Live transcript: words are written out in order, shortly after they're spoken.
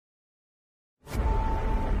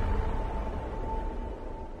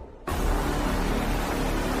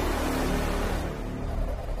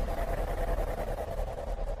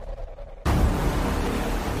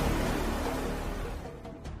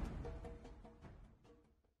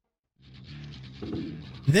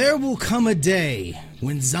There will come a day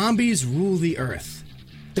when zombies rule the earth.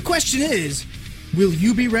 The question is, will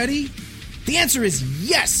you be ready? The answer is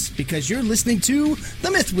yes, because you're listening to The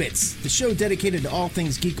Mythwits, the show dedicated to all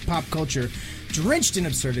things geek pop culture, drenched in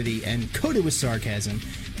absurdity and coated with sarcasm.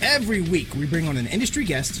 Every week, we bring on an industry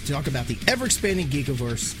guest to talk about the ever-expanding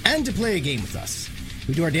Geekiverse and to play a game with us.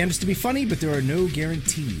 We do our damnedest to be funny, but there are no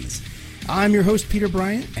guarantees. I'm your host, Peter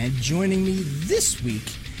Bryant, and joining me this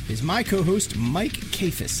week is my co-host, Mike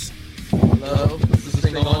Kafis. Hello, is this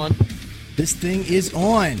thing on? This thing is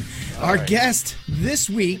on. Our right. guest this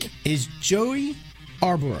week is Joey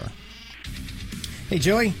Arbour. Hey,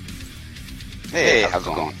 Joey. Hey, how's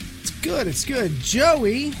it going? It's good.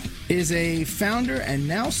 Joey is a founder and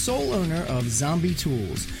now sole owner of Zombie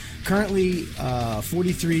Tools. Currently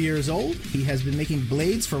 43 years old. He has been making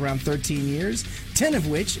blades for around 13 years, 10 of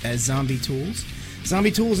which as Zombie Tools.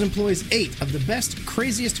 Zombie Tools employs 8 of the best,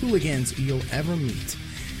 craziest hooligans you'll ever meet.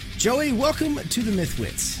 Joey, welcome to the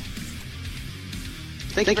Mythwits.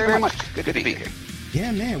 Thank you very much. Good to be here.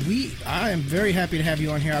 Yeah, man, I am very happy to have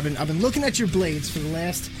you on here. I've been looking at your blades for the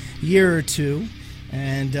last year or two,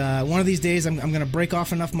 and one of these days I'm going to break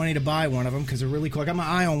off enough money to buy one of them because they're really cool. I got my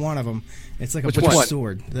eye on one of them. It's like a bush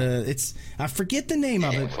sword. I forget the name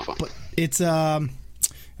of it, but it's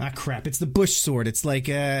It's the bush sword. It's like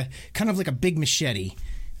kind of like a big machete.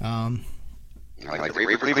 Like the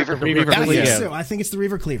Reaver Cleaver. So I think it's the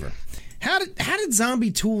Reaver Cleaver. How did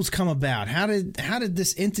Zombie Tools come about? How did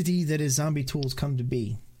this entity that is Zombie Tools come to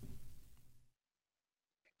be?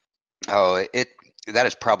 Oh, that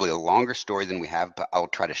is probably a longer story than we have, but I'll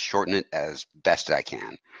try to shorten it as best I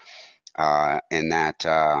can.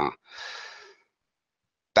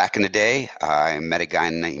 Back in the day, I met a guy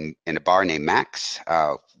in a bar named Max.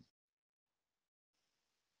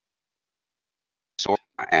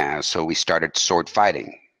 So we started sword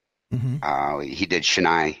fighting. Mm-hmm. He did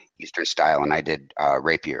Shinai Eastern style, and I did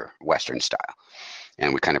rapier Western style.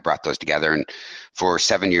 And we kind of brought those together. And for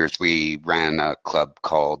 7 years, we ran a club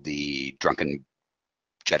called the Drunken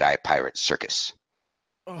Jedi Pirate Circus.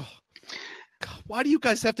 Oh, God, why do you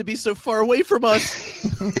guys have to be so far away from us?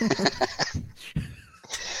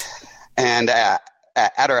 And at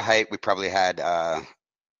our height, we probably had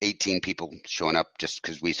 18 people showing up just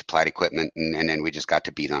because we supplied equipment, and then we just got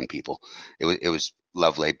to beat on people. It was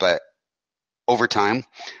lovely. But over time,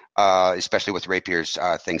 especially with rapiers,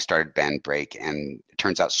 things started bend, break, and it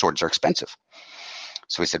turns out swords are expensive.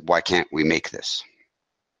 So we said, why can't we make this?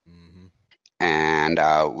 Mm-hmm. And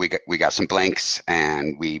we got some blanks,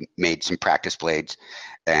 and we made some practice blades,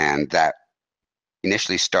 and that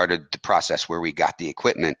initially started the process where we got the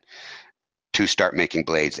equipment to start making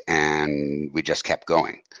blades, and we just kept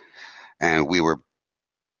going. And we were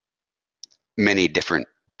many different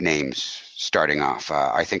names starting off.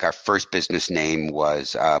 I think our first business name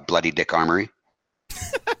was Bloody Dick Armory.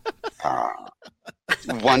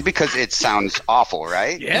 One, because it sounds awful,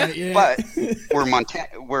 right? Yeah. But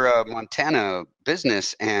we're a Montana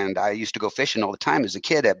business, and I used to go fishing all the time as a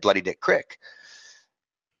kid at Bloody Dick Creek.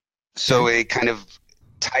 So it kind of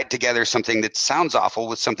tied together something that sounds awful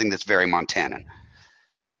with something that's very Montanan.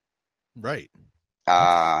 Right.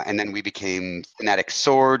 And then we became Thanatic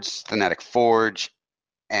Swords, Thanatic Forge,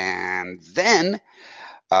 and then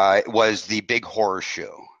it was the big horror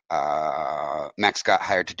show. Max got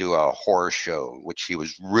hired to do a horror show, which he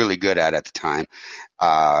was really good at the time.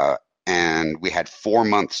 And we had 4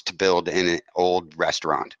 months to build an old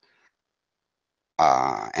restaurant.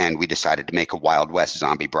 And we decided to make a Wild West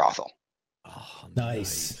zombie brothel. Oh,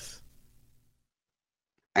 nice.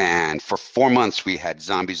 And for 4 months, we had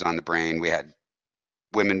zombies on the brain. We had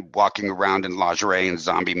women walking around in lingerie and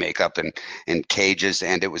zombie makeup and cages,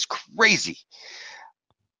 and it was crazy.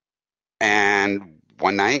 And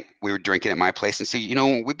one night, we were drinking at my place and said,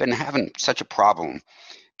 we've been having such a problem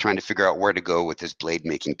trying to figure out where to go with this blade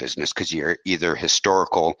making business, because you're either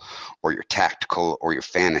historical or you're tactical or you're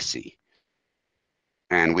fantasy.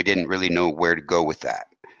 And we didn't really know where to go with that.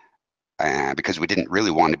 Because we didn't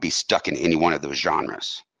really want to be stuck in any one of those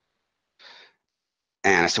genres.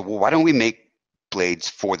 And I said, well, why don't we make blades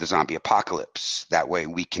for the zombie apocalypse? That way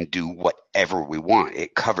we can do whatever we want.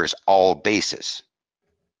 It covers all bases.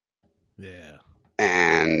 Yeah.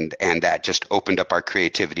 And that just opened up our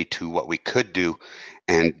creativity to what we could do,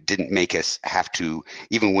 and didn't make us have to,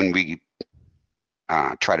 even when we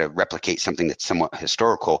try to replicate something that's somewhat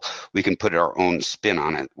historical, we can put our own spin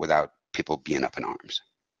on it without people being up in arms.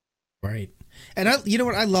 Right. And you know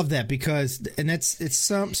what? I love that, because, and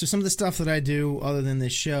some of the stuff that I do other than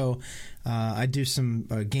this show, I do some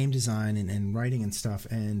game design and writing and stuff.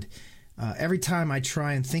 And every time I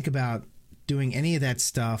try and think about doing any of that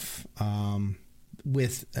stuff,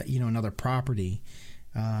 with another property.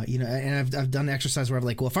 And I've done the exercise where I'm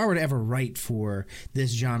like, well, if I were to ever write for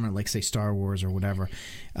this genre, like say Star Wars or whatever,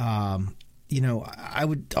 I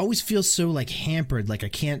would always feel so like hampered, like I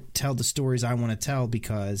can't tell the stories I want to tell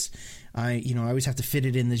because I always have to fit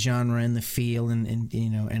it in the genre and the feel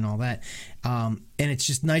and all that. And it's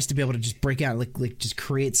just nice to be able to just break out, like just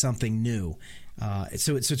create something new.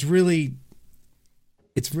 So it's really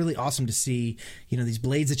awesome to see, these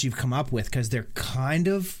blades that you've come up with, because they're kind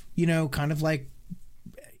of like,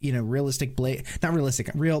 realistic blade, not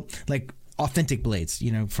realistic, real, like authentic blades,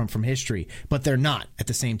 from history, but they're not at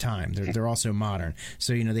the same time. They're also modern.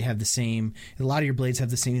 So, they have the same, a lot of your blades have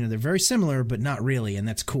the same, they're very similar, but not really. And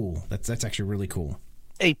that's cool. That's actually really cool.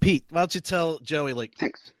 Hey, Pete, why don't you tell Joey, like,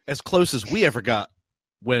 Thanks. as close as we ever got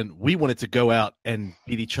when we wanted to go out and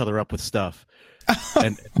beat each other up with stuff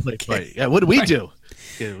and play fight. Yeah, what did we do?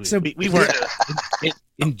 So we weren't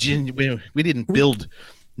we didn't build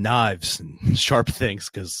knives and sharp things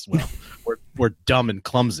because, well, we're dumb and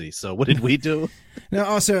clumsy. So what did we do? No,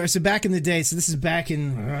 also, so back in the day, so this is back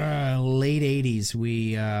in late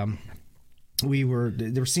 80s, they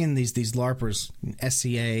were seeing these LARPers,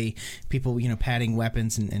 SCA, people, padding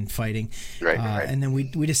weapons and fighting. Right. And then we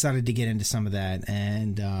decided to get into some of that.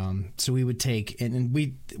 And so we would take,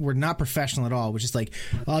 and we're not professional at all. We're just like,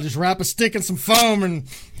 I'll just wrap a stick in some foam and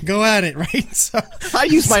go at it, right? So I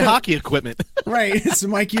use my hockey equipment. Right. So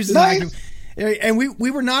Mike uses nice. And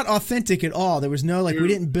we were not authentic at all. There was no, like, we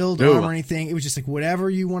didn't build armor or anything. It was just like, whatever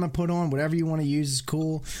you want to put on, whatever you want to use is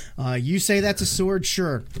cool. You say that's a sword?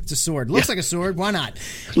 Sure, it's a sword. Looks like a sword. Why not?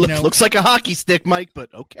 Looks like a hockey stick, Mike,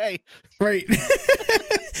 but okay. Right.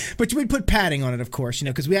 But we'd put padding on it, of course,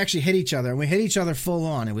 because we actually hit each other, and we hit each other full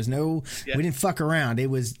on. It was we didn't fuck around. It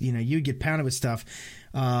was, you'd get pounded with stuff.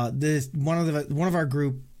 One of our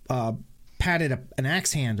group, patted an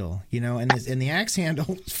axe handle, and the axe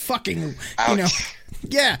handle fucking,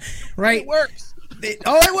 yeah, right. It works. It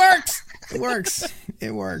works.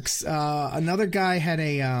 It works. Another guy had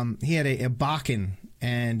a Bakken,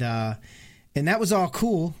 and that was all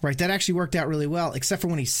cool, right? That actually worked out really well, except for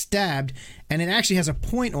when he stabbed, and it actually has a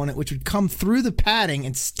point on it which would come through the padding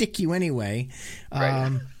and stick you anyway.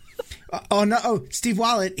 Right. Steve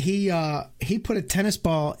Wallet, he put a tennis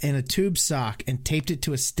ball in a tube sock and taped it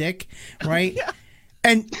to a stick, right? Yeah.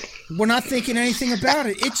 And we're not thinking anything about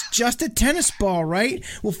it. It's just a tennis ball, right?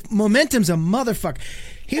 Well, momentum's a motherfucker.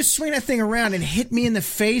 He was swinging that thing around and hit me in the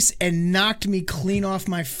face and knocked me clean off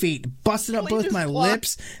my feet, busted up both my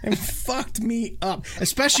lips, and fucked me up,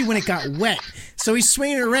 especially when it got wet. So he's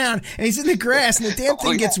swinging it around, and he's in the grass, and the damn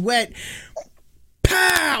thing gets wet.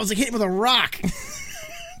 Pow! I was like hitting with a rock.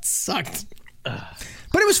 Sucked, but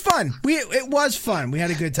it was fun. It was fun. We had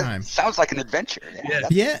a good time. Sounds like an adventure.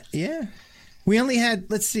 Yeah. We only had,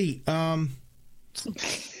 let's see, minimal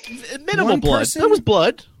blood. There was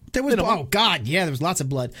blood. Oh God, yeah, there was lots of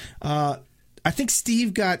blood. I think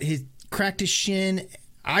Steve cracked his shin.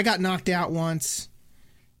 I got knocked out once.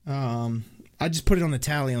 I just put it on the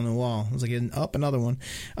tally on the wall. I was like, up another one.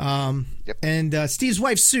 Yep. And Steve's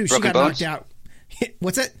wife Sue, she got bones? knocked out.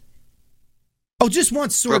 What's it? Oh, just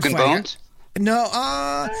once sword Broken fighting. bones?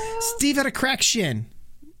 No, Steve had a cracked shin.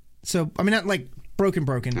 So, I mean, not like broken,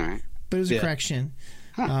 All right. but it was a cracked shin.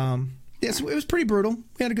 Huh. So it was pretty brutal.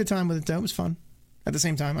 We had a good time with it, though. It was fun. At the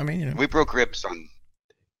same time, I mean, We broke ribs on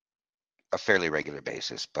a fairly regular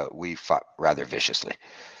basis, but we fought rather viciously.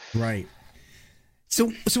 Right.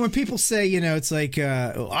 So when people say, it's like,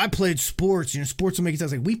 I played sports, sports will make it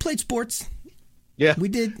sound like we played sports. Yeah. We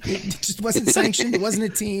did. It just wasn't sanctioned. It wasn't a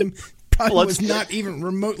team. Probably was not even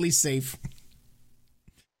remotely safe.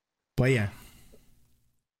 But yeah.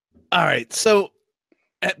 All right. So,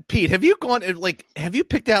 Pete, have you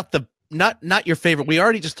picked out not your favorite? We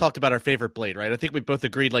already just talked about our favorite blade, right? I think we both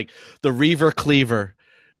agreed, like the Reaver Cleaver.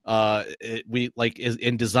 We like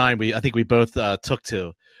in design. I think we both took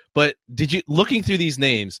to. But looking through these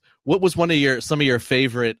names, what was some of your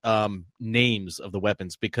favorite names of the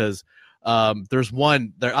weapons? Because there's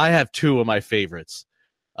one there. I have two of my favorites.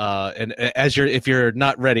 And if you're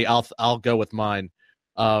not ready, I'll go with mine.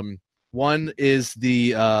 One is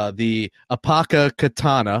the Apaka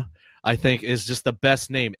Katana. I think is just the best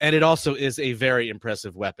name, and it also is a very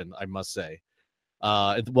impressive weapon, I must say.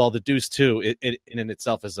 The Deuce too, it in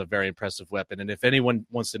itself is a very impressive weapon. And if anyone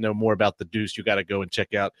wants to know more about the Deuce, you got to go and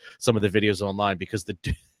check out some of the videos online, because the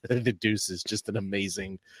Deuce is just an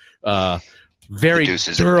amazing, very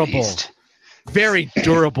durable. Very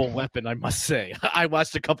durable weapon, I must say. I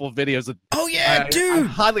watched a couple of videos. Oh yeah, dude! I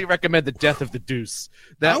highly recommend The Death of the Deuce.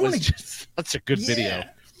 That was just such a good video.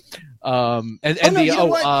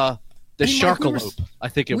 The The Hey, Mark, Sharkalope. I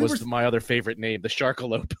think it we was were- my other favorite name, the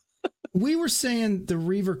Sharkalope. We were saying the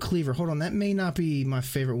Reaver Cleaver. Hold on, that may not be my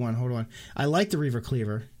favorite one. Hold on. I like the Reaver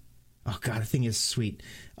Cleaver. Oh god, the thing is sweet.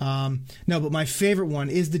 No, but my favorite one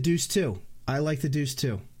is the Deuce 2. I like the Deuce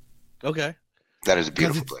 2. Okay. That is a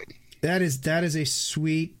beautiful Because blade. That is a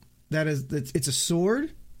sweet. It's a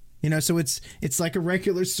sword, so it's like a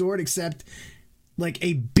regular sword except like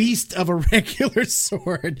a beast of a regular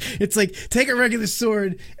sword. It's like take a regular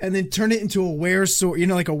sword and then turn it into a were sword,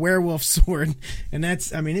 like a werewolf sword, and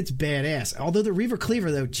it's badass. Although the Reaver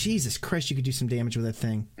Cleaver though, Jesus Christ, you could do some damage with that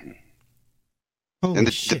thing. Holy And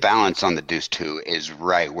the shit. balance on the Deuce 2 is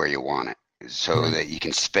right where you want it, so that you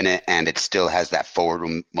can spin it and it still has that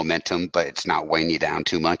forward momentum, but it's not weighing you down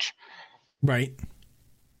too much. Right.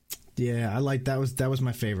 Yeah, I like that was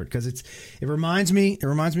my favorite because it reminds me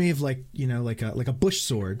of like a bush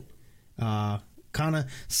sword, kind of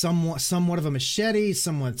somewhat of a machete,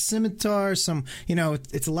 somewhat scimitar, it's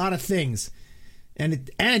a lot of things, and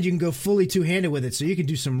you can go fully two-handed with it, so you can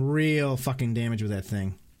do some real fucking damage with that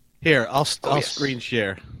thing. Here, I'll yes. screen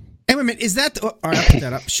share. Hey, wait a minute, is that all right, I'll put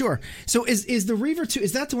that up. Sure. So is the Reaver 2,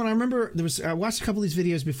 is that the one? I remember I watched a couple of these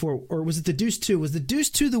videos before, or was it the Deuce 2? Was the Deuce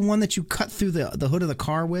 2 the one that you cut through the hood of the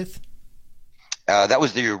car with? That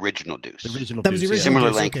was the original Deuce. The original That was the Deuce, original. Similar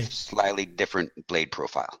Deuce, length, okay. slightly different blade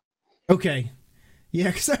profile. Okay. Yeah,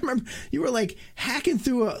 because I remember you were like hacking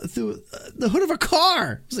through the hood of a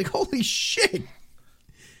car. I was like, holy shit!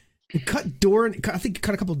 You cut I think you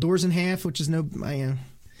cut a couple doors in half, which is no.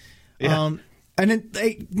 Yeah. And then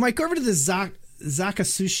Mike, go over to the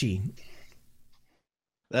Zakasushi.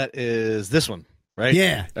 That is this one, right?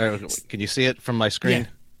 Yeah. Can you see it from my screen? Yeah,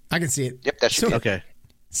 I can see it. Yep, that should be it. Okay.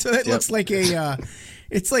 So that looks like a.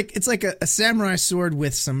 It's like a samurai sword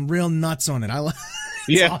with some real nuts on it. It's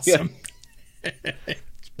Yeah, awesome.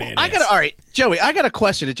 It's badass. All right, Joey, I got a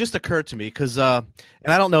question. It just occurred to me because, and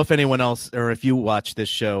I don't know if anyone else or if you watch this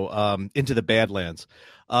show, Into the Badlands.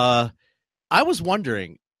 I was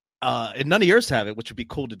wondering, and none of yours have it, which would be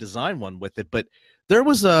cool to design one with it. But there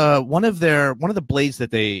was one of the blades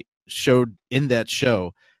that they showed in that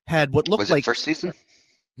show had what looked Was like it first season?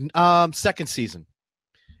 second season,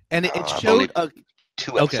 and it I've showed only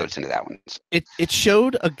 2 episodes into that one. It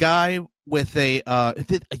showed a guy with a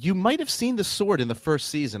you might have seen the sword in the first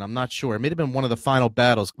season. I'm not sure. It may have been one of the final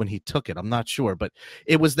battles when he took it. I'm not sure, but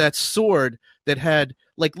it was that sword that had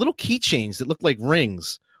like little keychains that looked like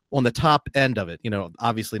rings on the top end of it.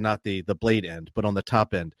 Obviously not the blade end, but on the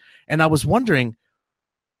top end. And I was wondering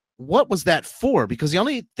what was that for? Because the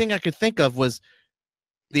only thing I could think of was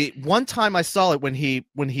the one time I saw it when he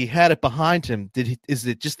had it behind him.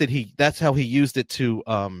 That's how he used it to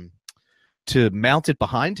mount it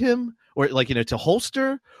behind him, or to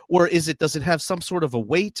holster, or does it have some sort of a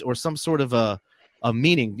weight or some sort of a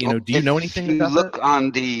meaning? Do you know anything If you about look that?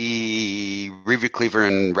 on the Reaver Cleaver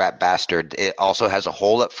and Rat Bastard, it also has a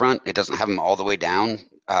hole up front. It doesn't have them all the way down.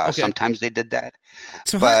 Okay. Sometimes they did that.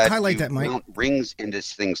 So But highlight you that, Mike. mount rings into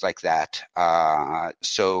things like that,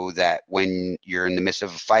 so that when you're in the midst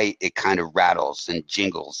of a fight, it kind of rattles and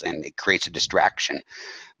jingles and it creates a distraction.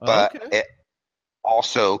 But Okay. it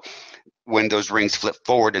also, when those rings flip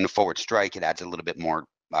forward in a forward strike, it adds a little bit more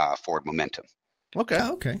forward momentum. Okay.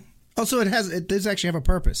 Oh, okay. Oh, so it does actually have a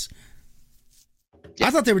purpose. Yeah.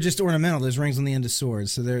 I thought they were just ornamental. There's rings on the end of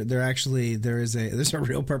swords, so there's a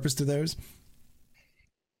real purpose to those.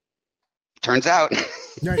 Turns out.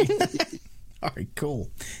 Right. All right. Cool.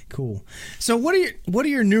 So what are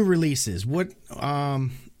your new releases? What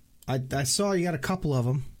I saw you got a couple of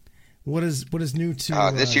them. What is new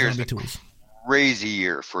to This year's Zombie Tools? Crazy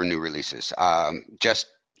year for new releases. Just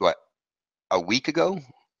a week ago,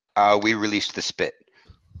 we released the Spit.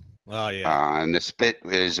 Oh yeah. And the Spit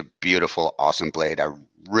is a beautiful, awesome blade. I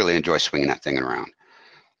really enjoy swinging that thing around.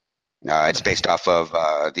 It's based off of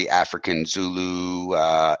the African Zulu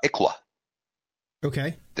Ikwa,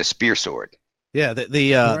 Okay. the spear sword. Yeah.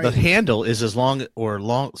 The Right. handle is as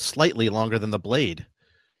slightly longer than the blade.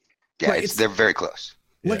 Yeah, Right, they're very close.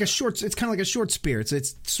 Like it's kind of like a short spear.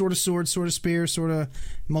 It's sort of sword, sort of spear, sort of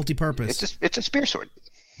multi-purpose. It's a spear sword.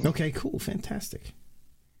 Okay, cool, fantastic.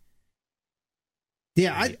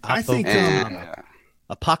 Yeah, I Apo think And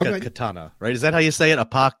Apaka Okay. katana, right? Is that how you say it?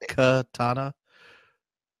 Apakatana?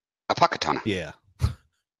 a Pakatana. Yeah.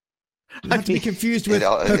 not to be confused with it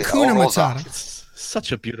all Hakuna rolls Matata. off. It's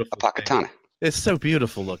such a beautiful A Pakatana. thing. It's so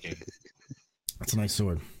beautiful looking. That's a nice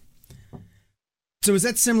sword. So is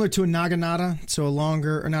that similar to a Naginata? So a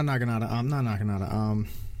longer, or not Naginata? Not Naginata.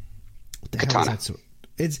 What the hell is Katana. that sword?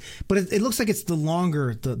 It looks like it's the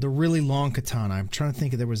longer, the really long katana. I'm trying to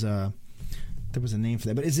think if there was a name for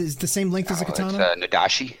that. But is it the same length as a It's katana?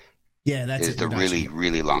 Nadashi. Yeah, that's is it. the Reduction.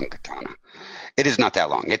 really long katana. It is not that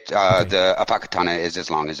long. The Appa katana is as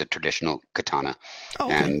long as a traditional katana, Oh,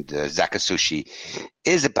 okay. and Zakasushi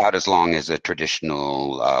is about as long as a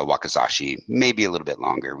traditional wakizashi, maybe a little bit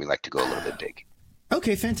longer. We like to go a little bit big.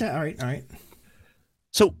 Okay, fantastic. All right.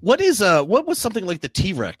 So what was something like the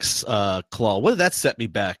T-Rex claw? What did that set me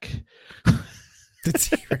back? The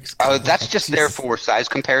T-Rex. That's just there for size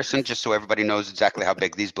comparison, just so everybody knows exactly how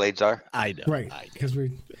big these blades are. I know. Right, because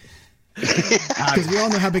we all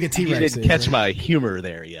know how big a T-Rex You is. didn't catch right? my humor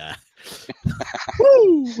there, yeah.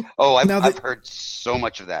 Woo! Oh, Now I've heard so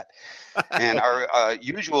much of that. And our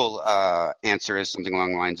usual answer is something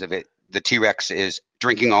along the lines of it. The T-Rex is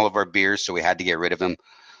drinking all of our beers, so we had to get rid of him.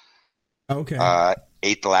 Okay.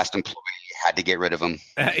 Ate the last employee, had to get rid of him.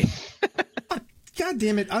 God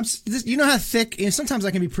damn it! You know how thick. Sometimes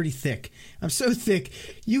I can be pretty thick. I'm so thick.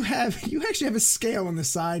 You actually have a scale on the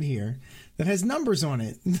side here that has numbers on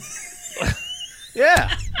it.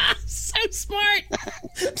 Yeah. So smart.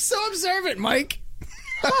 So observant, Mike.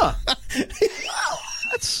 Huh. Wow.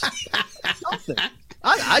 That's something.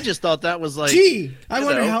 I just thought that was like. Gee, I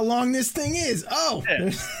wonder how long this thing is. Oh, yeah.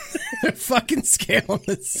 Fucking scale on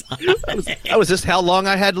the side. That was just how long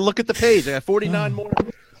I had to look at the page. I got 49 more.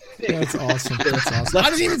 That's awesome. That's awesome. I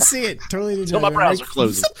didn't even see it. Totally didn't. Until my browser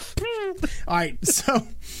closes. All right. So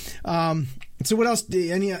what else?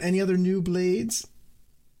 Any other new blades?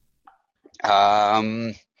 You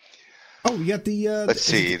got the. Let's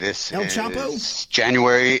see. This El Chapo? is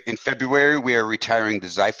January. In February, we are retiring the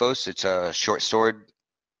Xiphos. It's a short sword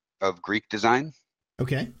of Greek design.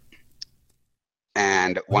 Okay.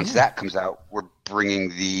 And once that comes out, we're bringing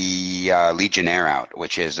the Legionnaire out,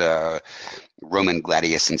 which is Roman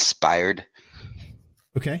Gladius inspired.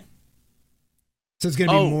 Okay. So it's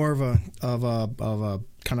going to be more of a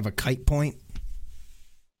kind of a kite point.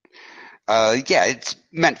 Yeah, it's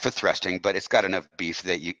meant for thrusting, but it's got enough beef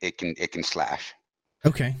that it can slash.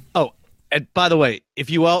 Okay. Oh, and by the way, if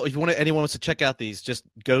anyone wants to check out these, just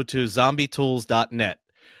go to zombietools.net.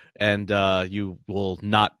 And you will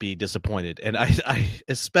not be disappointed. And I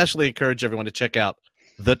especially encourage everyone to check out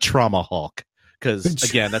the Traumahawk, because,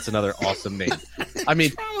 again, that's another awesome name. I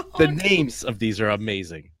mean, the names of these are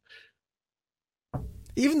amazing.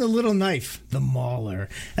 Even the little knife, the Mauler.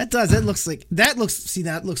 That looks like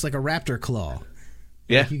a raptor claw.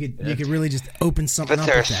 Yeah. Like you could really just open something but up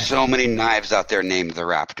there are with that. so many knives out there named the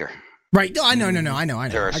Raptor. Right. No, I know. I know.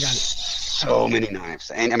 There are so many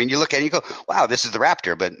knives. And I mean, you look at it and you go, wow, this is the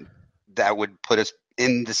Raptor, but that would put us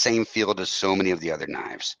in the same field as so many of the other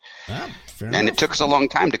knives. And it took us a long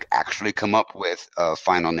time to actually come up with a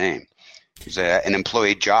final name. There's an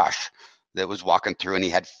employee, Josh, that was walking through and he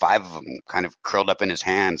had 5 of them kind of curled up in his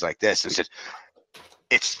hands like this and said,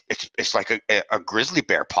 it's like a grizzly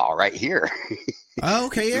bear paw right here. Oh,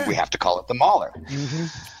 okay, yeah. We have to call it the Mauler. Mm-hmm.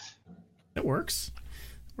 It works.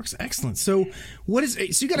 Works excellent. So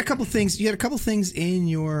you got a couple things. You had a couple things in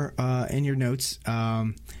your notes,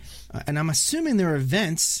 and I'm assuming there are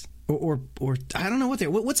events or I don't know what they're.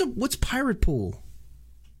 What's Pirate Pool?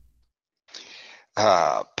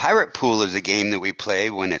 Pirate Pool is a game that we play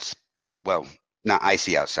when it's not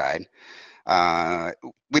icy outside.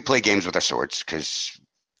 We play games with our swords because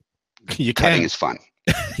cutting is fun.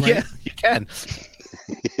 Yeah, you can.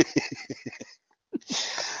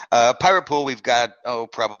 Pirate Pool, we've got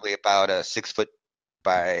probably about a 6 foot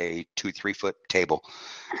by 2-3 foot table,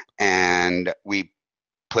 and we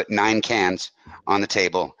put 9 cans on the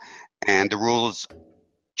table, and the rules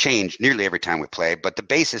change nearly every time we play, but the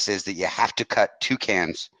basis is that you have to cut 2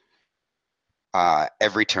 cans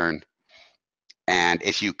every turn. And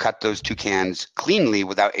if you cut those 2 cans cleanly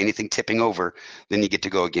without anything tipping over, then you get to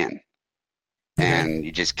go again. And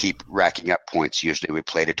you just keep racking up points. Usually we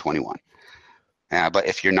play to 21. But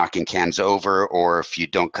if you're knocking cans over, or if you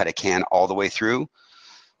don't cut a can all the way through,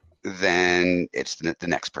 then it's the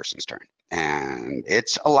next person's turn. And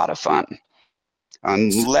it's a lot of fun.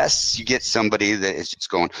 Unless you get somebody that is just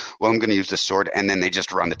going, well, I'm going to use this sword, and then they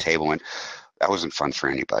just run the table, and that wasn't fun for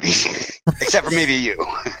anybody, except for maybe you.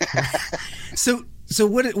 So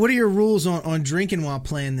what are your rules on drinking while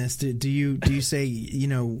playing this? Do you say,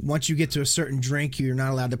 once you get to a certain drink, you're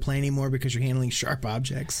not allowed to play anymore because you're handling sharp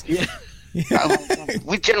objects? Yeah.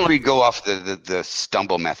 We generally go off the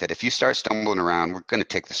stumble method. If you start stumbling around, we're going to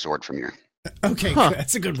take the sword from you. Okay,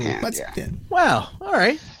 that's a good rule. Yeah. Wow. All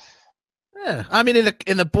right. Yeah. I mean,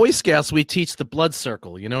 in the Boy Scouts, we teach the blood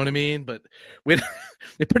circle. You know what I mean? But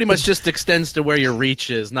it pretty much just extends to where your reach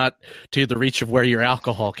is, not to the reach of where your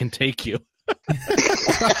alcohol can take you. I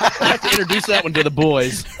have to introduce that one to the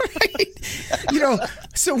boys. Right.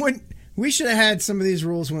 So when We should have had some of these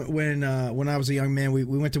rules when I was a young man. We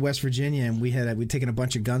went to West Virginia and we'd taken a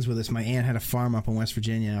bunch of guns with us. My aunt had a farm up in West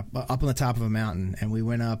Virginia, up on the top of a mountain, and we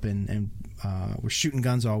went up and we're shooting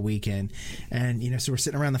guns all weekend. And so we're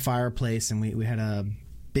sitting around the fireplace, and we had a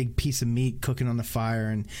big piece of meat cooking on the fire,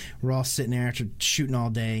 and we're all sitting there after shooting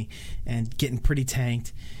all day and getting pretty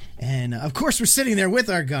tanked. And of course, we're sitting there with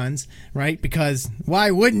our guns, right? Because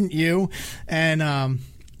why wouldn't you? And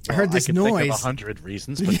I heard this noise. Think of 100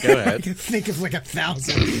 reasons, but go ahead. I can think of like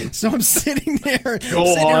 1,000. So I'm sitting there.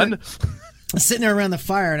 I'm sitting there around the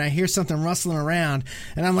fire, and I hear something rustling around,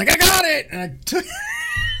 and I'm like, I got it! And I took.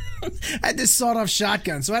 I had this sawed-off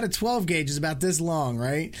shotgun, so I had a 12 gauge, is about this long,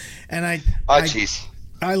 right? And I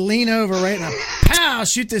lean over, right, and I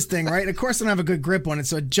shoot this thing, right? And of course, I don't have a good grip on it,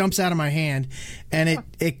 so it jumps out of my hand, and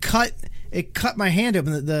it cut my hand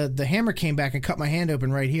open. The hammer came back and cut my hand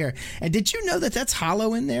open right here. And did you know that that's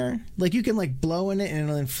hollow in there? Like you can like blow in it and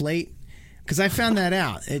it'll inflate. Because I found that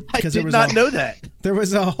out. I did not know that. There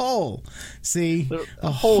was a hole. See,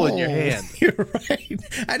 a hole in your hand. You're right.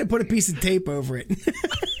 I had to put a piece of tape over it.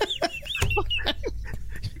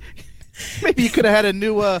 Maybe you could have had a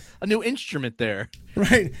new instrument there.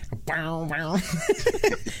 Right.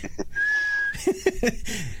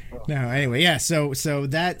 No, anyway, yeah. So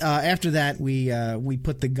that after that we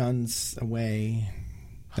put the guns away.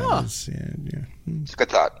 It's a good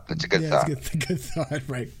thought. It's a good thought. It's a good thought,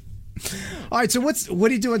 right? All right. So what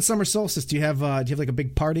do you do on summer solstice? Do you have like a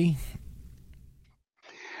big party?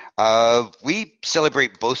 We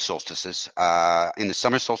celebrate both solstices. In the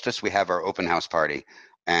summer solstice, we have our open house party,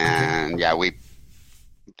 and we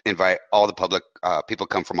invite all the public. People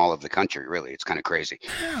come from all over the country. Really, it's kind of crazy.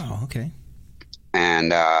 Oh, okay.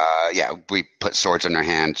 And we put swords in their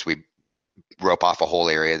hands. We rope off a whole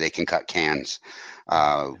area. They can cut cans,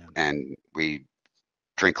 and we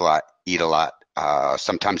drink a lot, eat a lot.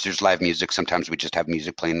 Sometimes there's live music. Sometimes we just have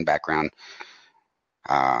music playing in the background.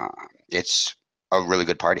 It's a really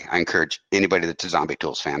good party. I encourage anybody that's a Zombie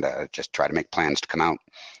Tools fan to just try to make plans to come out.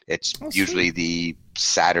 It's usually the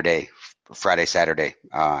Friday, Saturday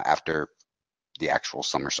after the actual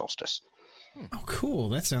summer solstice. Oh, cool.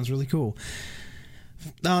 That sounds really cool.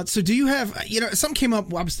 So do you have, something came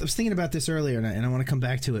up, I was thinking about this earlier, and I want to come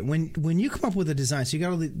back to it. When you come up with a design, so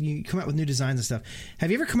you come out with new designs and stuff, have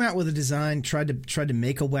you ever come out with a design, tried to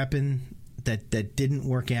make a weapon that didn't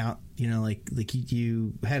work out? Like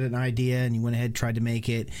you had an idea and you went ahead, tried to make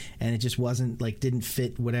it, and it just wasn't, didn't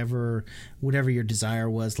fit whatever your desire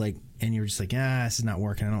was, and you're just like, this is not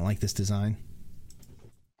working, I don't like this design.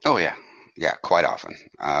 Oh, yeah. Yeah, quite often.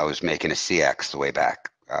 I was making a CX the way back.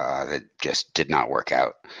 That just did not work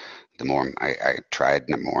out. The more I tried,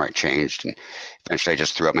 the more I changed, and eventually I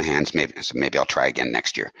just threw up my hands. Maybe I'll try again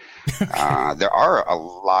next year. There are a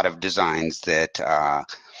lot of designs that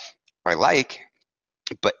I like,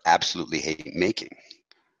 but absolutely hate making.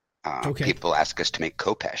 People ask us to make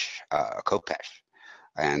Khopesh,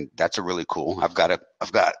 and that's a really cool. I've got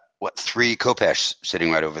 3 Khopesh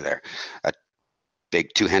sitting right over there.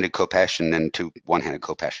 Big 2-handed Khopesh and then 2 1-handed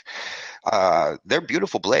Khopesh. They're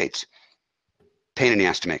beautiful blades. Pain in the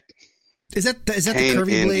ass to make. Is that the curvy blade?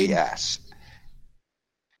 Pain in blade? the ass.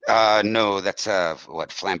 No, that's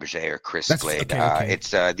Flamberger or Chris blade. Okay.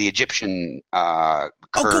 It's the Egyptian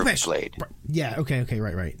curved blade. Yeah. Okay.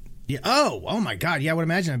 Right. Yeah. Oh my God. Yeah, I would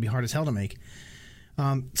imagine that'd be hard as hell to make.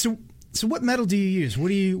 So what metal do you use? What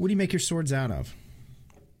do you make your swords out of?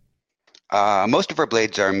 Most of our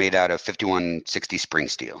blades are made out of 5160 spring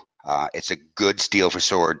steel. It's a good steel for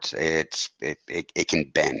swords. It can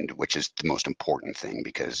bend, which is the most important thing,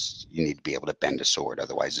 because you need to be able to bend a sword.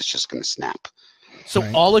 Otherwise, it's just going to snap. So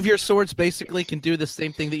all of your swords basically can do the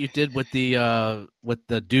same thing that you did with the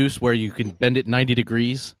Deuce, where you can bend it 90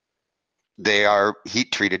 degrees? They are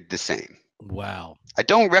heat treated the same. Wow. I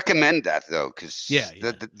don't recommend that, though, because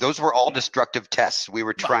those were all destructive tests. We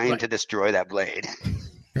were trying to destroy that blade.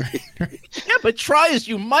 Right. Yeah, but try as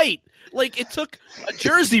you might. It took a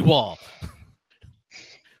Jersey wall.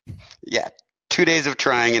 Yeah, 2 days of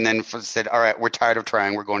trying, and then said, "All right, we're tired of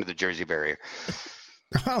trying. We're going to the Jersey barrier."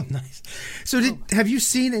 Oh, nice. So, have you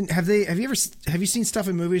seen stuff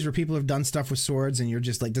in movies where people have done stuff with swords, and you're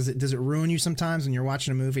just like, does it ruin you sometimes when you're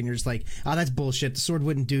watching a movie and you're just like, oh, that's bullshit. The sword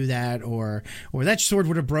wouldn't do that, or that sword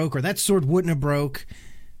would have broke, or that sword wouldn't have broke.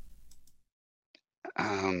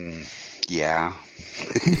 Yeah.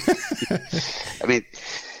 I mean,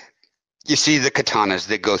 you see the katanas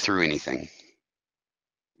that go through anything.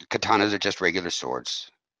 Katanas are just regular swords.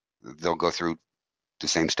 They'll go through the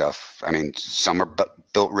same stuff. I mean, some are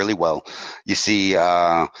built really well. You see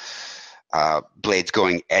blades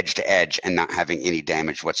going edge to edge and not having any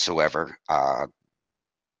damage whatsoever.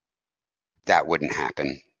 that wouldn't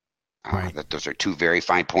happen. Right. That those are two very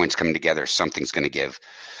fine points coming together. Something's going to give.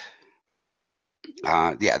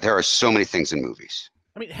 Yeah, there are so many things in movies.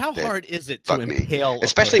 I mean, how that hard is it to bug me, impale a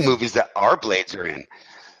especially person? movies that our blades are in.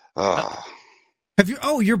 Oh, Have you?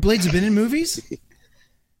 Oh, your blades have been in movies?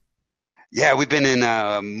 yeah, we've been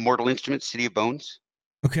in Mortal Instruments, City of Bones.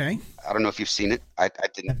 Okay. I don't know if you've seen it. I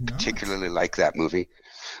Have didn't not. particularly like that movie,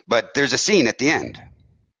 but there's a scene at the end.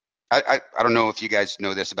 I don't know if you guys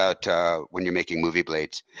know this about when you're making movie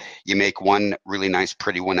blades. You make one really nice,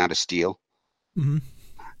 pretty one out of steel, Mm-hmm.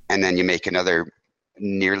 and then you make another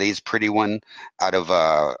nearly as pretty one out of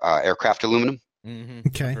aircraft aluminum, Mm-hmm.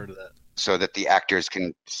 Okay. I've heard of that. so that the actors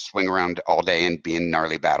can swing around all day and be in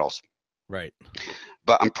gnarly battles. Right.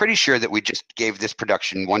 But I'm pretty sure that we just gave this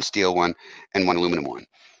production one steel one and one aluminum one.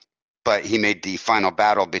 But he made the final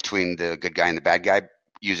battle between the good guy and the bad guy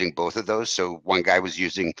using both of those. So one guy was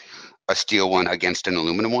using a steel one against an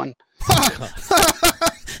aluminum one.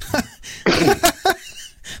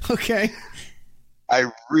 Okay. I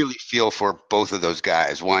really feel for both of those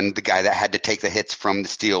guys. One, the guy that had to take the hits from the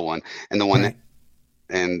steel one, and the one Right.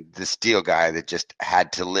 and the steel guy that just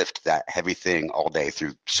had to lift that heavy thing all day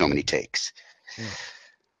through so many takes.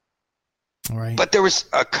 All right. But there was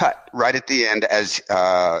a cut right at the end as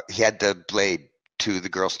he had the blade to the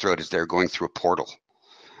girl's throat as they're going through a portal.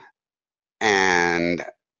 And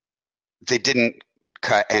they didn't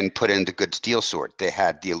cut and put in the good steel sword. They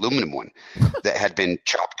had the aluminum one that had been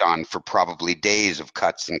chopped on for probably days of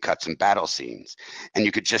cuts and battle scenes. And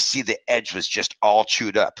you could just see the edge was just all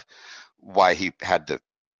chewed up. Why he had the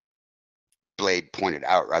blade pointed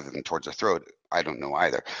out rather than towards the throat, I don't know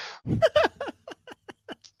either.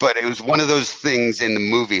 But it was one of those things in the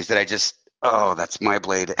movies that I just, oh, that's my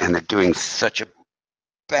blade. And they're doing such a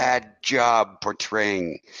bad job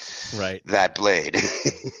portraying Right. that blade.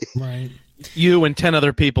 Right. You and 10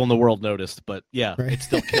 other people in the world noticed, but yeah, Right. it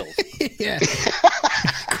still kills. Yeah.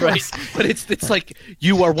 Right. But it's like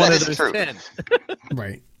you are one That of is those true. 10.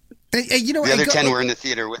 Right. Hey, you know, The other go- 10 were in the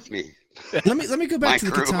theater with me. let me go back My to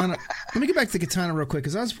the crew. katana. Let me go back to the katana real quick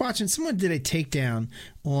because I was watching. Someone did a takedown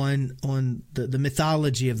on the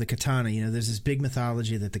mythology of the katana. You know, there's this big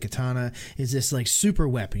mythology that the katana is this like super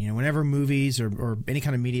weapon. You know, whenever movies or any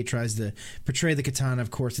kind of media tries to portray the katana,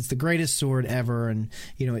 of course, it's the greatest sword ever, and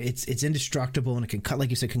you know, it's indestructible and it can cut, like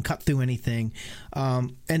you said, can cut through anything.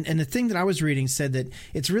 And the thing that I was reading said that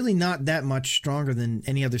it's really not that much stronger than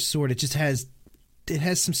any other sword. It just has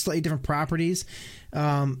some slightly different properties,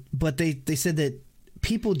 but they said that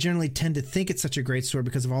people generally tend to think it's such a great sword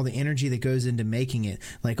because of all the energy that goes into making it,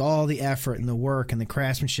 like all the effort and the work and the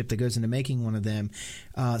craftsmanship that goes into making one of them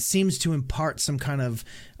seems to impart some kind of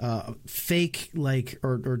fake, like,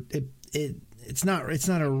 or it's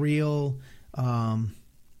not a real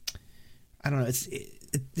I don't know, it's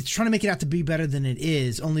trying to make it out to be better than it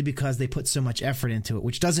is only because they put so much effort into it,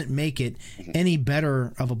 which doesn't make it any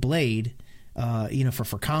better of a blade. You know,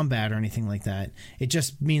 for combat or anything like that. It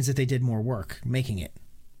just means that they did more work making it.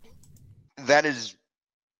 That is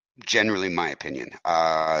generally my opinion.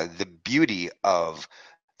 The beauty of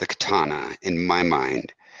the katana, in my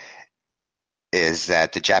mind, is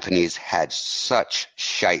that the Japanese had such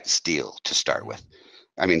shite steel to start with.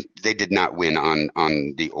 I mean, they did not win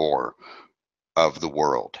on the ore of the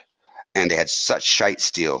world, and they had such shite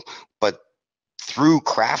steel, but through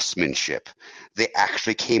craftsmanship, they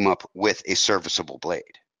actually came up with a serviceable blade.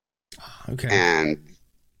 Okay.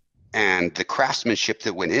 And the craftsmanship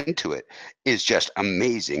that went into it is just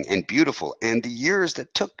amazing and beautiful. And the years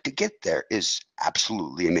that took to get there is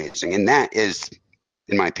absolutely amazing. And that is,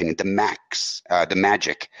 in my opinion, the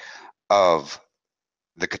magic of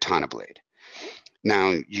the katana blade.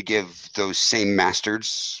 Now, you give those same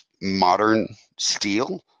masters modern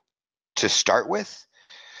steel to start with,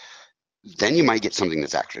 then you might get something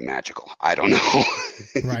that's actually magical. I don't know.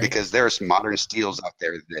 Right. Because there's modern steels out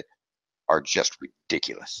there that are just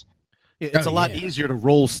ridiculous. It's a lot easier to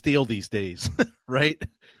roll steel these days, right?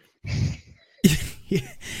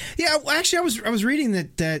 Yeah. Well, actually, I was reading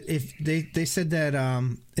that if they said that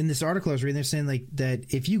in this article I was reading, they're saying like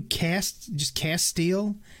that if you cast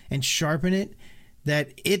steel and sharpen it, that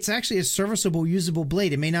it's actually a serviceable, usable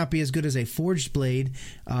blade. It may not be as good as a forged blade,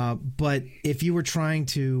 but if you were trying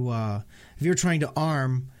to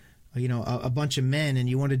arm, you know, a bunch of men and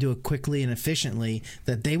you want to do it quickly and efficiently,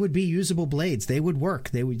 that they would be usable blades. They would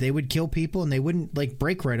work. They would kill people and they wouldn't like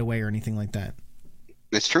break right away or anything like that.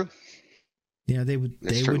 It's true. You know, they would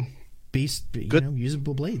be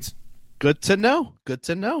usable blades. Good to know. Good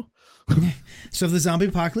to know. So if the zombie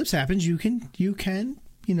apocalypse happens, you can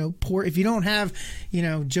pour. If you don't have,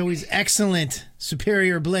 Joey's excellent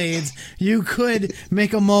superior blades, you could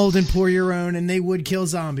make a mold and pour your own, and they would kill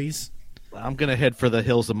zombies. I'm gonna head for the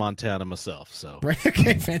hills of Montana myself. So right,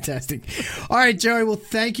 okay, fantastic. All right, Joey. Well,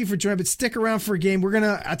 thank you for joining. But stick around for a game.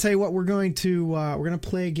 I'll tell you what. We're gonna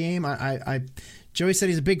play a game. Joey said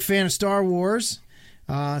he's a big fan of Star Wars,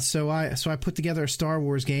 so I put together a Star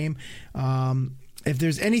Wars game. If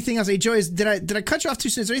there's anything else, hey Joey, did I cut you off too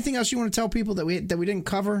soon? Is there anything else you want to tell people that we didn't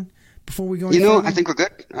cover before we go? I think we're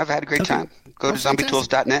good. I've had a great time. Go to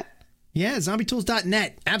zombietools.net. Yeah,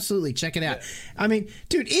 zombietools.net. Absolutely, check it out. I mean,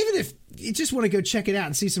 dude, even if you just want to go check it out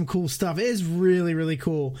and see some cool stuff, it is really, really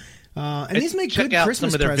cool. And these make good Christmas presents. Check out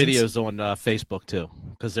some of their videos on Facebook too,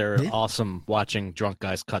 because they're awesome watching drunk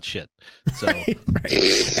guys cut shit. So, right.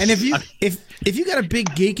 And if you got a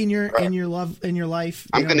big geek in your life,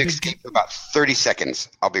 I'm going to escape for about 30 seconds.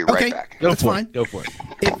 I'll be right back. That's fine. Go for it.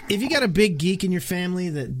 If you got a big geek in your family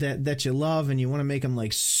that you love and you want to make them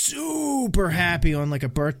like super happy on like a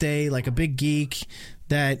birthday, like a big geek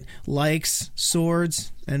that likes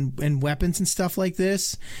swords and weapons and stuff like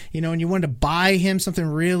this, and you wanted to buy him something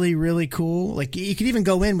really, really cool, like you could even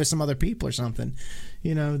go in with some other people or something,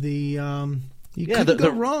 couldn't go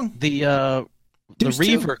wrong. The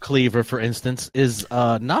Reaver Cleaver, for instance, is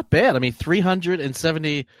not bad. I mean,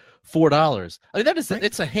 $374. I mean,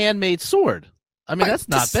 it's a handmade sword. I mean, that's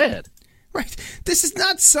not bad. Right. This is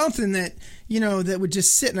not something that, that would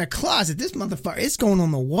just sit in a closet. This motherfucker, it's going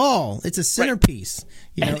on the wall. It's a centerpiece.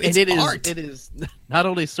 It's art. It is not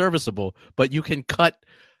only serviceable, but you can cut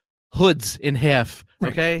hoods in half.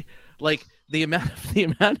 Okay. Right. Like the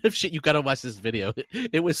amount of shit, you got to watch this video.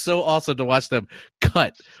 It was so awesome to watch them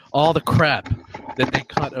cut all the crap that they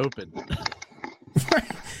cut open. Right.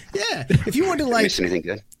 Yeah. If you want to miss anything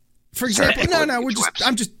good? For example,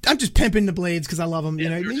 I'm just pimping the blades because I love them.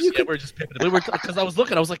 We're just pimping them. Because I was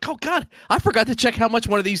looking, I was like, oh god, I forgot to check how much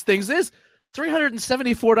one of these things is.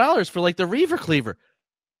 $374 for like the Reaver Cleaver.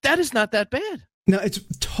 That is not that bad. No, it's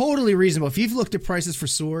totally reasonable. If you've looked at prices for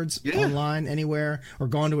swords online anywhere or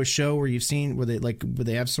gone to a show where you've seen where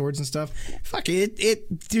they have swords and stuff, fuck it,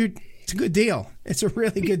 dude. It's a good deal. It's a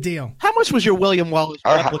really good deal. How much was your William Wallace?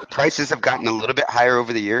 Our prices have gotten a little bit higher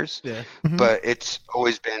over the years, but it's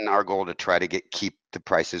always been our goal to try to keep the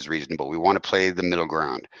prices reasonable. We want to play the middle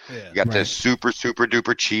ground. Yeah. You got the super, super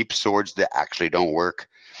duper cheap swords that actually don't work,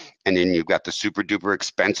 and then you've got the super duper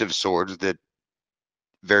expensive swords that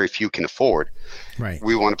very few can afford. Right.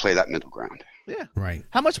 We want to play that middle ground. Yeah. Right.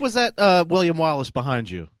 How much was that William Wallace behind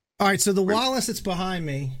you? All right, so the Wallace that's behind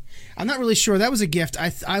me, I'm not really sure. That was a gift.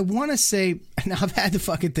 I want to say, now I've had the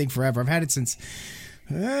fucking thing forever. I've had it since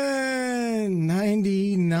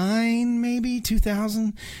 99, maybe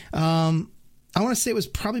 2000. I want to say it was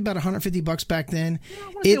probably about $150 back then.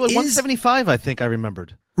 It was $175, I think I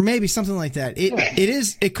remembered. Maybe something like that.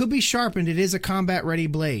 It could be sharpened. It is a combat ready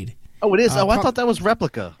blade. Oh, it is. I thought that was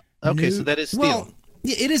replica. Okay, so that is steel. Well,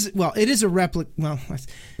 yeah, it is. Well, it is a replica. Well,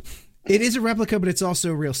 it is a replica, but it's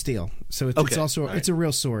also real steel. So it's also it's a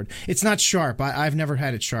real sword. It's not sharp. I've never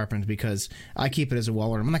had it sharpened because I keep it as a wall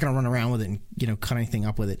ornament. I'm not going to run around with it and cut anything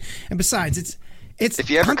up with it. And besides, it's if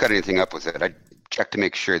you ever cut anything up with it, I check to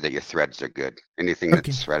make sure that your threads are good. Anything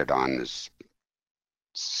that's threaded on is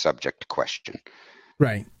subject to question.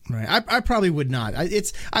 Right. I probably would not.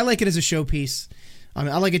 I like it as a showpiece. I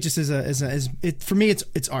mean, I like it just for me.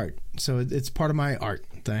 It's art. So it's part of my art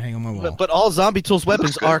that I hang on my wall. But all Zombie Tools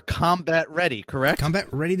weapons are combat ready, correct? Combat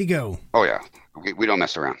ready to go. Oh yeah, we don't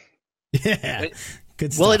mess around. Yeah,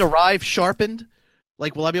 good stuff. Will it arrive sharpened?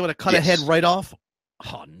 Like, will I be able to cut a head right off?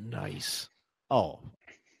 Oh, nice. Oh,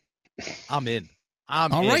 I'm in. All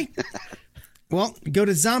right. Well, go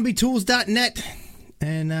to zombietools.net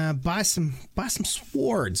and buy some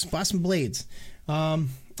swords, buy some blades. All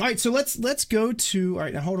right, so let's go to. All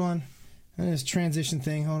right, now hold on. This transition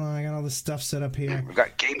thing. Hold on, I got all this stuff set up here. We've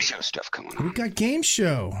got game show stuff coming on. We've got game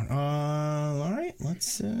show. All right,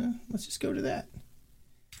 let's just go to that.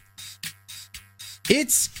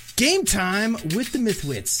 It's game time with the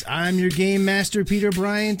Mythwits. I'm your game master, Peter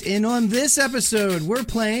Bryant, and on this episode, we're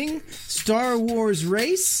playing Star Wars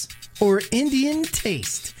Race or Indian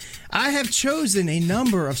Taste. I have chosen a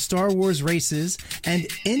number of Star Wars races and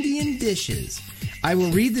Indian dishes. I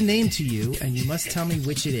will read the name to you, and you must tell me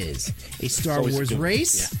which it is. A Star Wars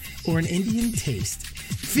race or an Indian taste.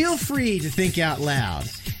 Feel free to think out loud.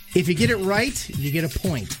 If you get it right, you get a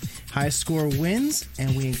point. Highest score wins,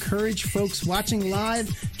 and we encourage folks watching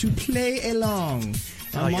live to play along.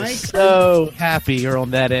 Mike, you're so happy you're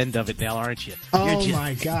on that end of it now, aren't you? Oh,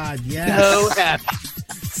 my God, yes. So happy.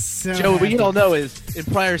 so Joe, what happy. you don't know is in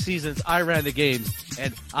prior seasons, I ran the games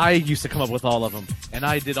and I used to come up with all of them, and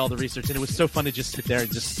I did all the research, and it was so fun to just sit there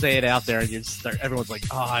and just say it out there, and you start. Everyone's like,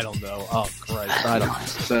 "Oh, I don't know. Oh, Christ, I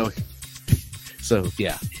don't." So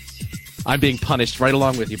yeah, I'm being punished right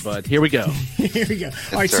along with you, bud. Here we go. Here we go.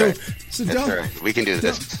 All right, That's so That's don't all right. We can do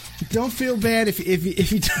this. don't feel bad if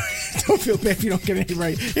you don't feel bad if you don't get any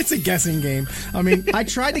right. It's a guessing game. I mean, I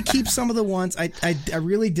tried to keep some of the ones I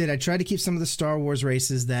really did. I tried to keep some of the Star Wars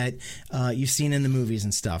races that you've seen in the movies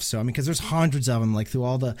and stuff. So I mean, because there's hundreds of them, like through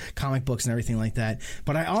all the comic books and everything like that.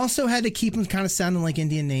 But I also had to keep them kind of sounding like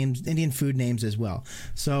Indian names, Indian food names as well.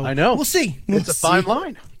 So I know we'll see. It's a fine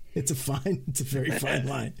line. It's a very fine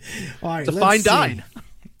line. All right, It's a let's fine see. dine.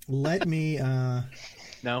 Let me.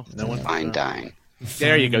 No one. Fine dine.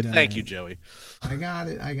 There you go. Fine Thank dine. you, Joey. I got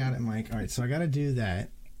it, Mike. All right, so I got to do that.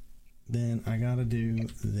 Then I got to do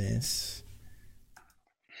this.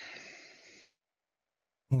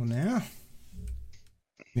 Well, now,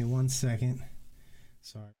 give me 1 second.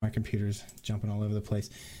 Sorry, my computer's jumping all over the place.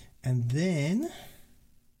 And then,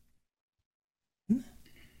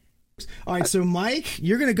 all right, so Mike,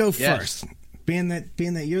 you're gonna go Yes. first. Being that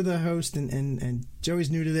you're the host and Joey's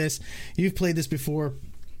new to this, you've played this before.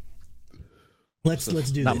 Let's do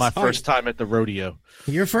this. Not my All first time at the rodeo.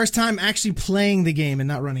 right, your first time actually playing the game and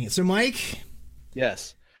not running it. So, Mike,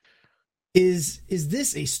 Yes. is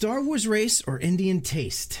this a Star Wars race or Indian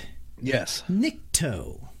taste? Yes.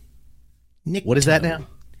 Nikto. What is that now?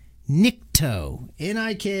 Nikto.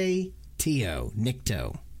 Nikto.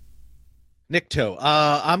 Nikto. Nikto.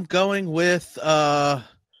 I'm going with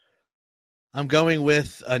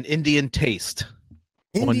an Indian taste.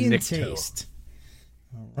 Indian Nikto. taste.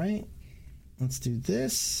 All right. Let's do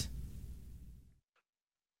this.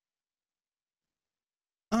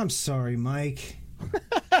 I'm sorry, Mike.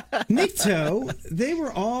 Nikto, they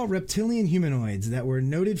were all reptilian humanoids that were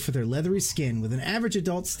noted for their leathery skin, with an average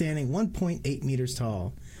adult standing 1.8 meters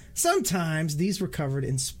tall. Sometimes these were covered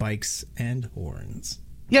in spikes and horns.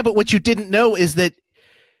 Yeah, but what you didn't know is that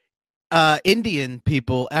Indian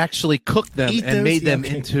people actually cooked them Eat and those? made them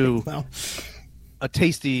Okay. into Well, a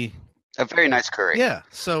tasty. A very nice curry. Yeah,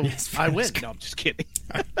 so Yes, I very win. nice. No, I'm just kidding.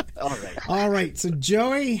 All right. all right, so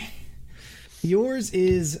Joey, yours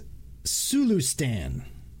is Sulustan.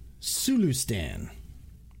 Sulustan.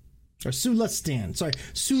 Or Sulustan. Sorry,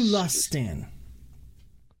 Sulustan.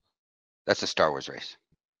 That's a Star Wars race.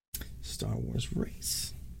 Star Wars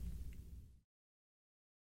race.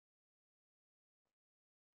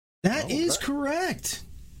 That is correct.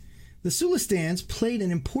 The Sulustans played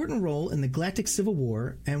an important role in the Galactic Civil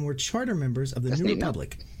War and were charter members of the That's New neat, no?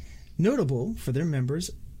 Republic. Notable for their members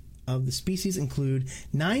of the species include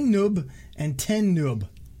 9 Nub and 10 Nub.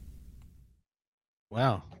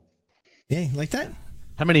 Wow. Yeah, like that?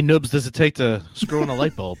 How many nubs does it take to screw in a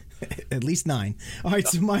light bulb? At least 9. All right,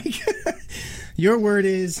 so Mike, your word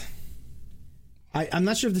is, I'm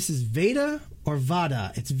not sure if this is Veda or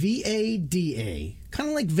Vada. It's Vada. Kind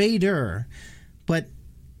of like Vader, but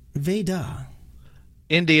Veda.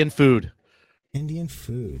 Indian food. Indian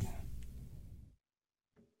food.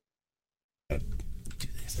 Do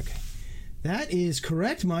this, okay. That is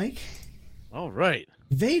correct, Mike. All right.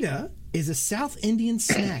 Veda is a South Indian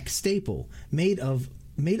snack staple made of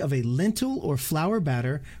a lentil or flour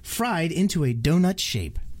batter fried into a donut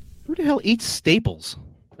shape. Who the hell eats staples?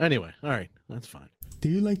 Anyway, all right. That's fine. Do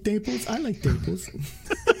you like staples? I like staples.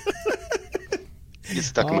 Get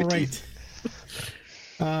stuck in All my right. teeth.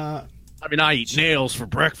 I mean, I eat nails for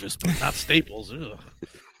breakfast, but not staples. Ugh.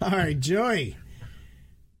 All right, Joey.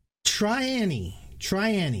 Triani.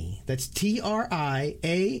 Triani. That's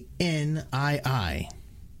Trianii.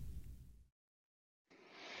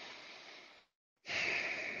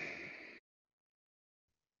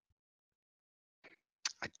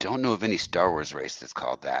 I don't know of any Star Wars race that's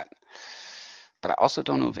called that. But I also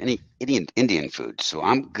don't know of any Indian food. So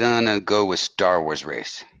I'm going to go with Star Wars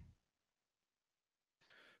race.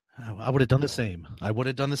 I would have done the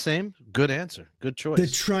same. Good answer. Good choice. The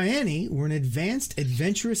Triani were an advanced,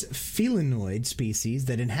 adventurous felinoid species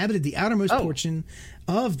that inhabited the outermost portion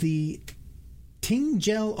of the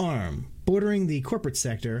Tingel Arm, bordering the corporate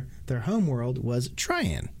sector. Their homeworld was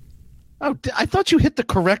Trian. Oh, I thought you hit the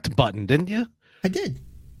correct button, didn't you? I did.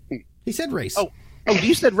 He said race. Oh,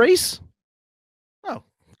 you said race? Oh,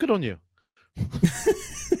 good on you.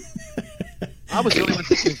 I was the only one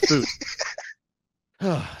thinking food.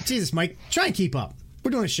 Jesus, Mike, try and keep up. We're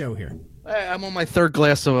doing a show here. I'm on my third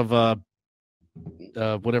glass of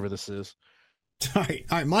whatever this is. All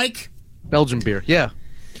right, Mike. Belgian beer. Yeah.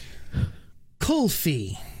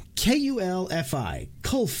 Kulfi. Kulfi.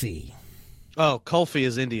 Kulfi. Oh, kulfi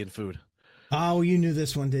is Indian food. Oh, you knew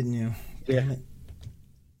this one, didn't you? Yeah. Damn it.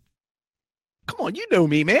 Come on, you know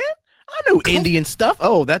me, man. I know Indian stuff.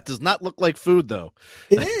 Oh, that does not look like food, though.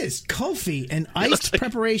 It is kulfi, an iced looks like-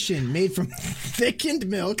 preparation made from thickened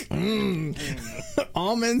milk,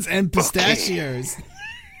 almonds, and pistachios.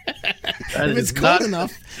 That If is it's cold not-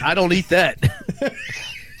 enough. I don't eat that.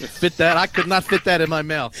 Fit that? I could not fit that in my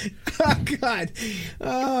mouth. Oh, God.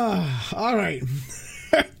 All right.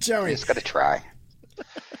 Joey. Just got to try.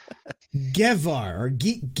 Gevar, or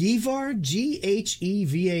Givar,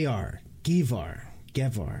 Ghevar.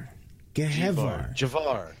 Gevar.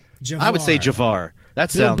 Javar. Javar. I would say Javar. That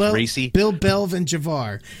sounds racy. Bill Belv and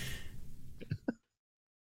Javar.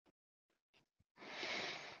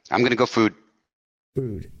 I'm going to go food.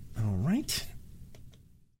 Food. All right.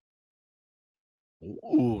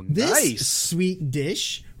 Ooh, This nice. sweet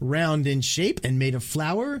dish, round in shape and made of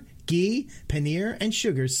flour, ghee, paneer, and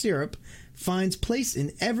sugar syrup, finds place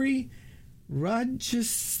in every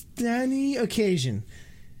Rajasthani occasion.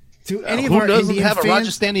 To any of Who our doesn't Indian have a fans,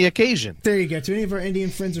 Rajasthani occasion? there you go. To any of our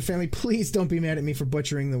Indian friends or family, please don't be mad at me for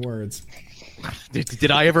butchering the words.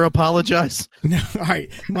 Did I ever apologize? No, all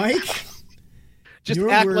right, Mike. Just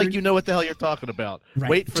Your act word- like you know what the hell you're talking about. Right,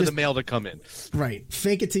 Wait for just- the mail to come in. Right,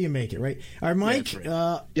 fake it till you make it. Right, all right, Mike. That's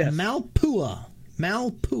right. Yes. Malpua.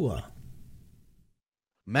 Malpua.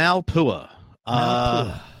 Malpua.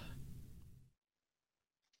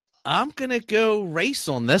 I'm gonna go race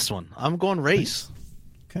on this one. I'm going race.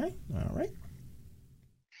 Okay, all right.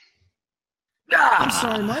 Ah! I'm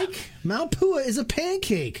sorry, Mike. Malpua is a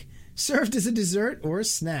pancake served as a dessert or a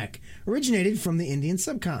snack. Originated from the Indian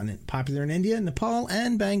subcontinent. Popular in India, Nepal,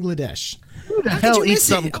 and Bangladesh. Who the How could hell you eats miss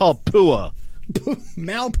something it? called pua?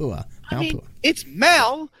 Malpua. I mean, it's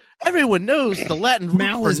mal. Everyone knows the Latin root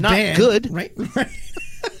Mal for is not bad. good. Right.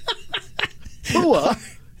 Pua.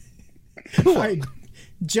 All right.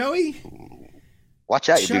 Joey? Watch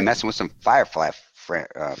out. You'll Sure. be messing with some Firefly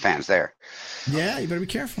fans there. Yeah, you better be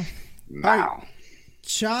careful. Wow.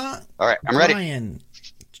 Cha. All right. I'm ready. Chagrian.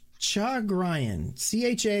 Chagrian.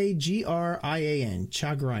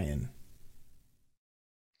 Chagrian.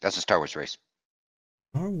 That's a Star Wars race.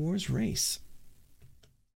 Star Wars race.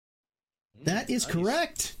 That is Nice.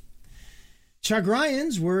 correct.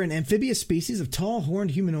 Chagrians were an amphibious species of tall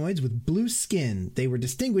horned humanoids with blue skin. They were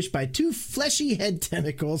distinguished by two fleshy head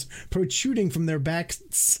tentacles protruding from their back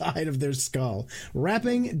side of their skull,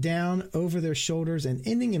 wrapping down over their shoulders and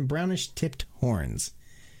ending in brownish tipped horns.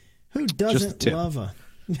 Who doesn't tip. love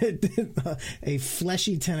a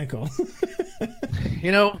fleshy tentacle?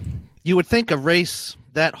 You know, you would think a race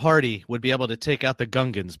that hardy would be able to take out the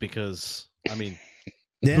Gungans because, I mean,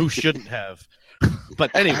 Yeah. who shouldn't have?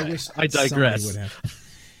 But anyway, wish I somebody digress. would have.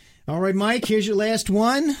 All right, Mike, here's your last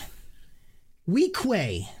one.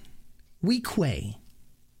 Weequay. Weequay.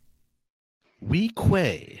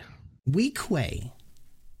 Weequay. Weequay.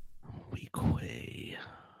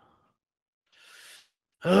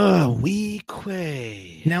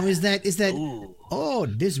 Weequay. Now, is that Ooh. oh,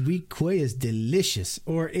 this weequay is delicious,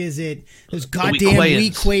 or is it those goddamn Weequayans.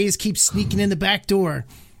 weequays keep sneaking in the back door?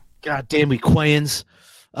 Goddamn Weequayans.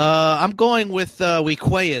 I'm going with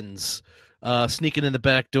Weequayans sneaking in the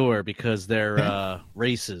back door because they're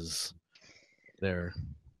races. They're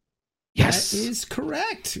yes. That is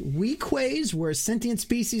correct. Weequays were a sentient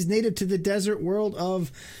species native to the desert world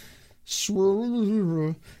of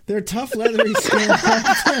their tough leathery skin.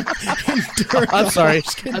 I'm sorry.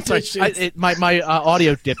 I'm sorry. My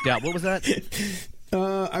audio dipped out. What was that?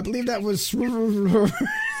 I believe that was Did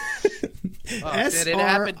it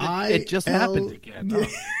happen? It just happened again. Oh.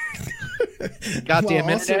 Goddamn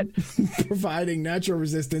while also internet. providing natural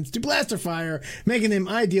resistance to blaster fire, making them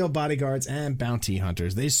ideal bodyguards and bounty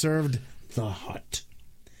hunters. They served the hut.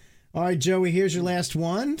 All right, Joey, here's your last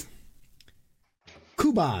one.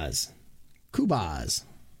 Kubas.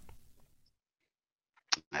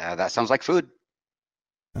 That sounds like food.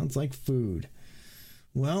 Sounds like food.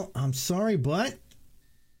 Well, I'm sorry, but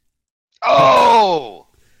Oh!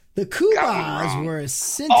 the Got me Kubas wrong. were a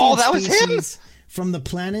sentient Oh, that was him? species from the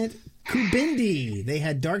planet Kubindi. They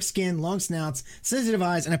had dark skin, long snouts, sensitive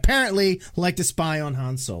eyes, and apparently liked to spy on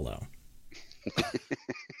Han Solo.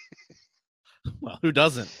 Well, who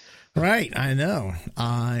doesn't? Right, I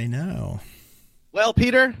know. Well,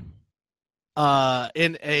 Peter,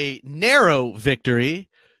 in a narrow victory,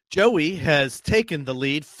 Joey has taken the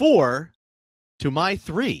lead 4 to my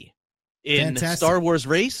 3 in Fantastic. Star Wars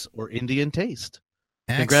race or Indian taste.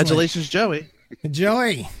 Excellent. Congratulations, Joey.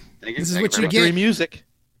 Joey. Thank This is thank what you very much. get. Victory music.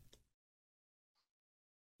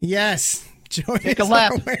 Yes, Joey. Take a is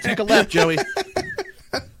lap. our winner. Take a lap, Joey.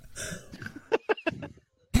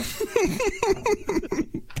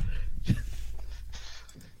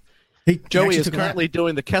 Joey is currently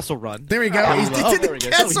doing the Kessel Run. There we go. He did the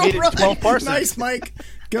Kessel Run. 12 parsecs. Nice, Mike.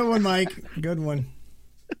 Good one, Mike. Good one.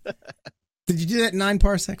 Did you do that in 9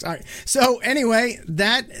 parsecs? All right. So anyway,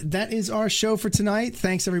 that is our show for tonight.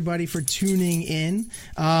 Thanks everybody for tuning in.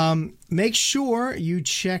 Make sure you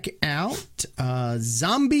check out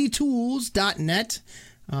zombietools.net.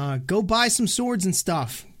 Go buy some swords and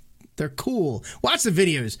stuff. They're cool. Watch the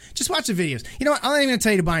videos. Just watch the videos. You know what? I'm not even gonna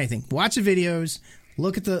tell you to buy anything. Watch the videos.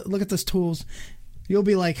 Look at those tools. You'll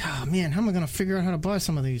be like, oh man, how am I going to figure out how to buy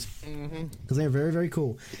some of these? Because they're very, very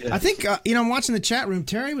cool. Yeah. I think, I'm watching the chat room.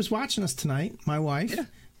 Terry was watching us tonight, my wife. Yeah.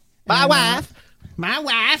 My wife.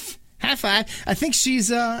 High five. I think she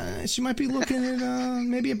might be looking at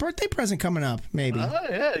maybe a birthday present coming up, maybe. Oh,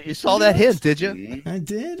 yeah. You saw that hint, did you? I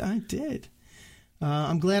did.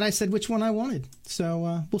 I'm glad I said which one I wanted.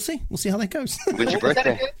 So we'll see. We'll see how that goes. When's your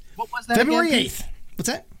birthday? What was that February again? 8th. What's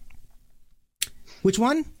that? Which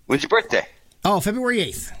one? When's your birthday? Oh, February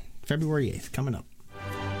 8th. February 8th, coming up.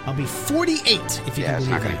 I'll be 48, if you can believe that. Yeah, it's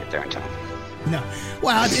not going to get there in time. No.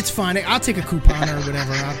 Well, it's fine. I'll take a coupon or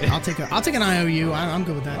whatever. I'll take an IOU. I'm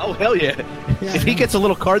good with that. Oh, hell yeah. If he gets a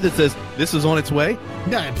little card that says, this is on its way.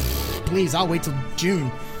 Yeah, please, I'll wait till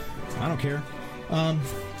June. I don't care.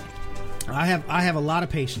 I have a lot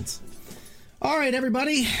of patience. All right,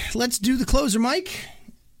 everybody. Let's do the closer, Mike.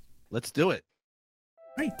 Let's do it.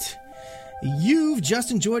 Right. You've just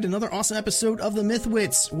enjoyed another awesome episode of the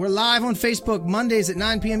Mythwits. We're live on Facebook Mondays at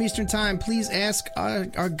 9 p.m. Eastern Time. Please ask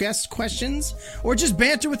our guests questions or just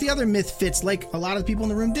banter with the other Mythfits like a lot of the people in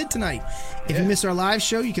the room did tonight. If you miss our live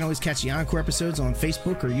show, you can always catch the encore episodes on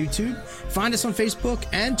Facebook or YouTube. Find us on Facebook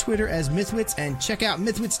and Twitter as Mythwits and check out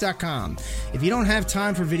mythwits.com. If you don't have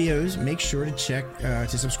time for videos, make sure to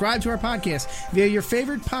subscribe to our podcast via your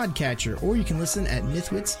favorite podcatcher, or you can listen at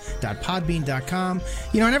mythwits.podbean.com.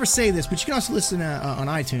 I never say this, but you can also listen on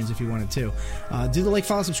iTunes if you wanted to. Do the like,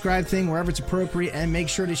 follow, subscribe thing wherever it's appropriate, and make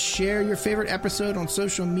sure to share your favorite episode on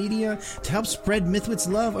social media to help spread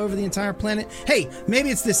Mythwits love over the entire planet. Hey, maybe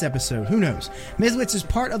it's this episode. Who knows? Mythwits is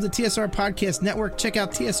part of the TSR Podcast Network. Check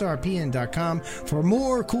out tsrpn.com for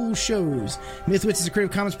more cool shows. Mythwits is a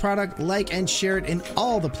Creative Commons product. Like and share it in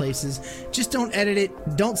all the places. Just don't edit it,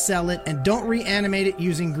 don't sell it, and don't reanimate it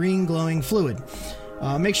using green glowing fluid.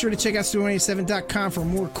 Make sure to check out Studio187.com for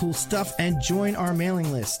more cool stuff and join our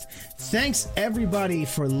mailing list. Thanks, everybody,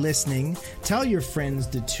 for listening. Tell your friends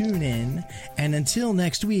to tune in. And until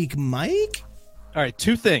next week, Mike? All right,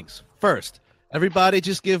 2 things. First, everybody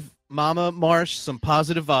just give Mama Marsh some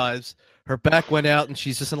positive vibes. Her back went out, and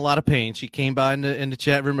she's just in a lot of pain. She came by in the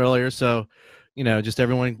chat room earlier, so, just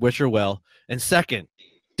everyone wish her well. And second,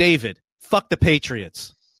 David, fuck the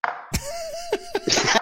Patriots.